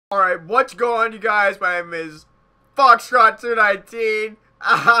Alright, what's going on, you guys? My name is Foxtrot219.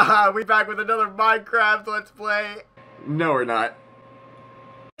 We back with another Minecraft Let's Play. No, we're not.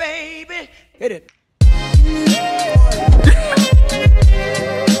 Baby, hit it.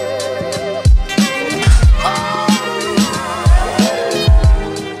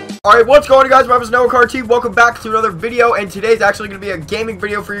 Alright, what's going on, you guys? My name is Cartee. Welcome back to another video, and today's actually going to be a gaming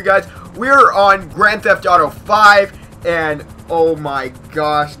video for you guys. We're on Grand Theft Auto 5. And oh my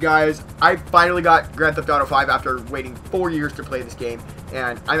gosh, guys, I finally got Grand Theft Auto 5 after waiting 4 years to play this game,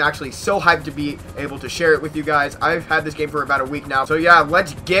 and I'm actually so hyped to be able to share it with you guys. I've had this game for about a week now, so yeah,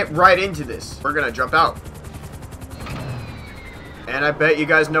 let's get right into this. We're gonna jump out, and I bet you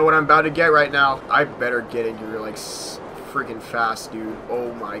guys know what I'm about to get right now. I better get in here like freaking fast, dude.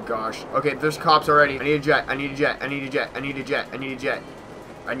 Oh my gosh. Okay, there's cops already. I need a jet. I need a jet. I need a jet. I need a jet. I need a jet.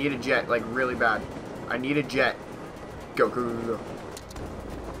 I need a jet, like really bad. I need a jet. Go, go, go, go.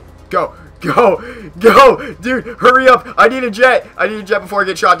 Go, go, go, dude, hurry up. I need a jet. I need a jet before I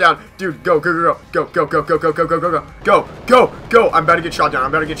get shot down. Dude, go, go, go, go, go, go, go, go, go, go, go, go, go, go. I'm about to get shot down. I'm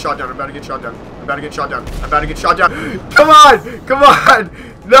about to get shot down. I'm about to get shot down. I'm about to get shot down. I'm about to get shot down. Come on, come on.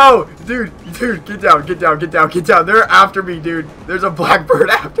 No, dude, get down, get down, get down, get down. They're after me, dude. There's a blackbird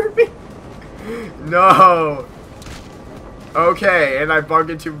after me. No. Okay, and I bumped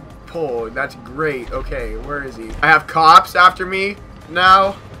into pole. That's great. Okay, where is he? I have cops after me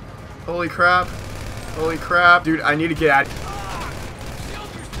now. Holy crap. Holy crap. Dude, I need to get out.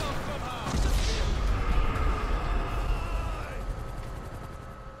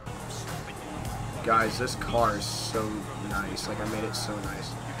 Guys, this car is so nice. Like, I made it so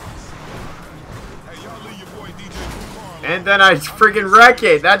nice. And then I freaking wreck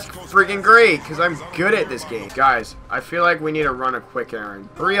it. That's freaking great, because I'm good at this game. Guys, I feel like we need to run a quick errand.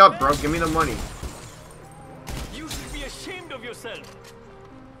 Hurry up, bro. Give me the money. You should be ashamed of yourself.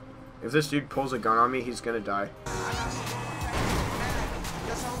 If this dude pulls a gun on me, he's gonna die.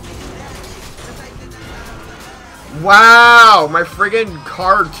 Wow! My friggin'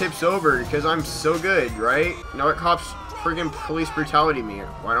 car tips over because I'm so good, right? You know what, cops? Friggin' police brutality me.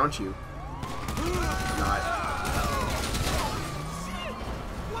 Why don't you? Not.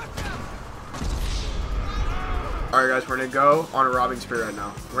 Alright guys, we're gonna go on a robbing spree right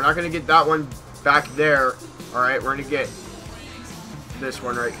now. We're not gonna get that one back there. Alright, we're gonna get this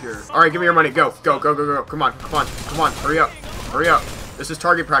one right here. Alright, give me your money. Go, go, go, go, go. Come on, come on, come on. Hurry up. Hurry up. This is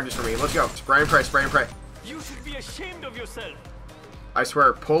target practice for me. Let's go. Spray and pray, spray and pray. You should be ashamed of yourself. I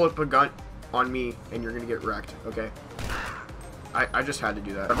swear, pull up a gun on me and you're gonna get wrecked, okay? I just had to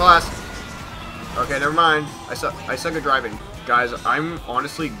do that. Blast. Okay, never mind. I suck at driving. Guys, I'm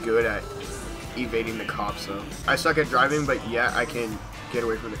honestly good at evading the cops though. I suck at driving, but yeah, I can get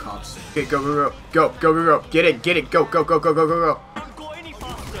away from the cops. Okay, go, go, go, go, go, go, go. Get it, go, go, go, go, go, go, go. Don't go any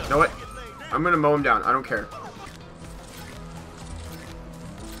faster. You know what? I'm gonna mow him down. I don't care.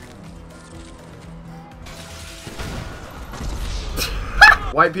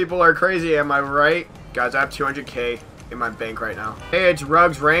 White people are crazy, am I right? Guys, I have 200K in my bank right now. Hey, it's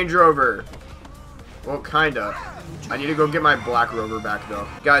Rug's Range Rover. Well, kinda. I need to go get my black Rover back though.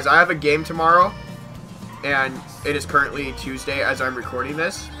 Guys, I have a game tomorrow, and it is currently Tuesday as I'm recording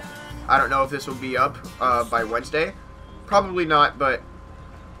this. I don't know if this will be up by Wednesday. Probably not, but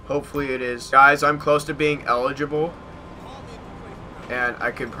hopefully it is. Guys, I'm close to being eligible, and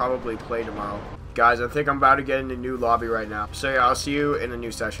I could probably play tomorrow. Guys, I think I'm about to get in a new lobby right now. So yeah, I'll see you in a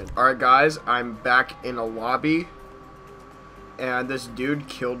new session. Alright guys, I'm back in a lobby, and this dude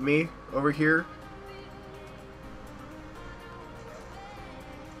killed me over here.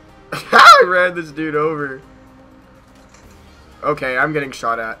 I ran this dude over. Okay, I'm getting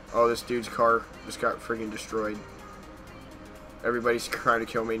shot at. Oh, this dude's car just got freaking destroyed. Everybody's trying to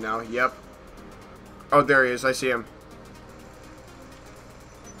kill me now. Yep. Oh, there he is. I see him.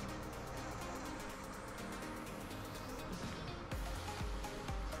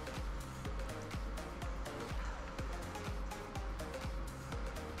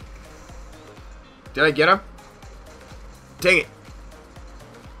 Did I get him? Dang it.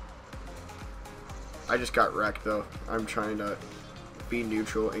 I just got wrecked though. I'm trying to be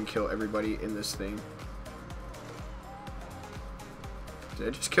neutral and kill everybody in this thing. Did I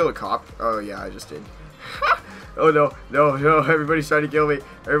just kill a cop? Oh yeah, I just did. Oh no, no, no, everybody's trying to kill me.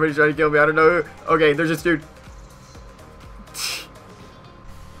 Everybody's trying to kill me. I don't know who. Okay, there's this dude.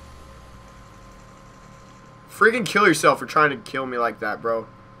 Freaking kill yourself for trying to kill me like that, bro.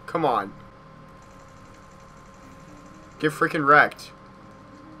 Come on. Get freaking wrecked.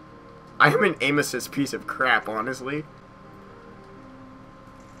 I am an aim assist piece of crap, honestly.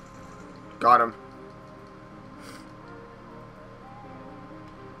 Got him.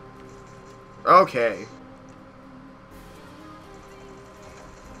 Okay.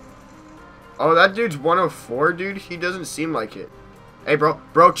 Oh, that dude's 104, dude? He doesn't seem like it. Hey, bro.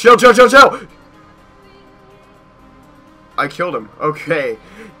 Bro, chill, chill, chill, chill! I killed him. Okay.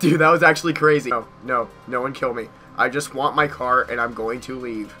 Dude, that was actually crazy. No, no. No one kill me. I just want my car, and I'm going to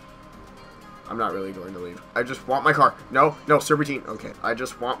leave. I'm not really going to leave. I just want my car. No, no, Serpentine. Okay. I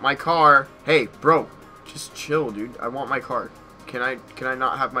just want my car. Hey, bro. Just chill, dude. I want my car. Can I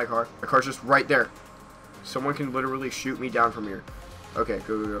not have my car? My car's just right there. Someone can literally shoot me down from here. Okay,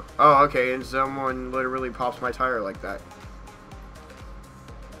 go, go, go. Oh, okay, and someone literally pops my tire like that.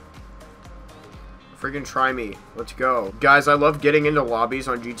 Friggin' try me. Let's go. Guys, I love getting into lobbies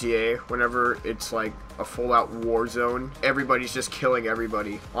on GTA whenever it's like a full-out war zone. Everybody's just killing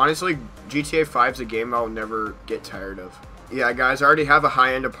everybody. Honestly, GTA 5's a game I'll never get tired of. Yeah, guys, I already have a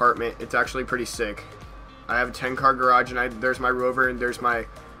high-end apartment. It's actually pretty sick. I have a 10-car garage, and there's my Rover, and there's my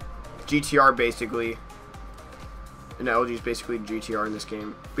GTR, basically. And the LG is basically GTR in this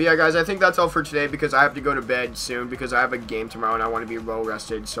game. But yeah, guys, I think that's all for today because I have to go to bed soon because I have a game tomorrow and I want to be well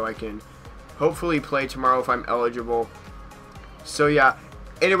rested so I can hopefully play tomorrow if I'm eligible. So yeah,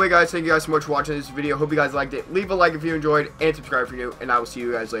 anyway, guys, thank you guys so much for watching this video. Hope you guys liked it. Leave a like if you enjoyed and subscribe if you're new, and I will see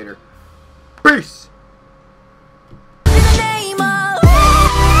you guys later. Peace!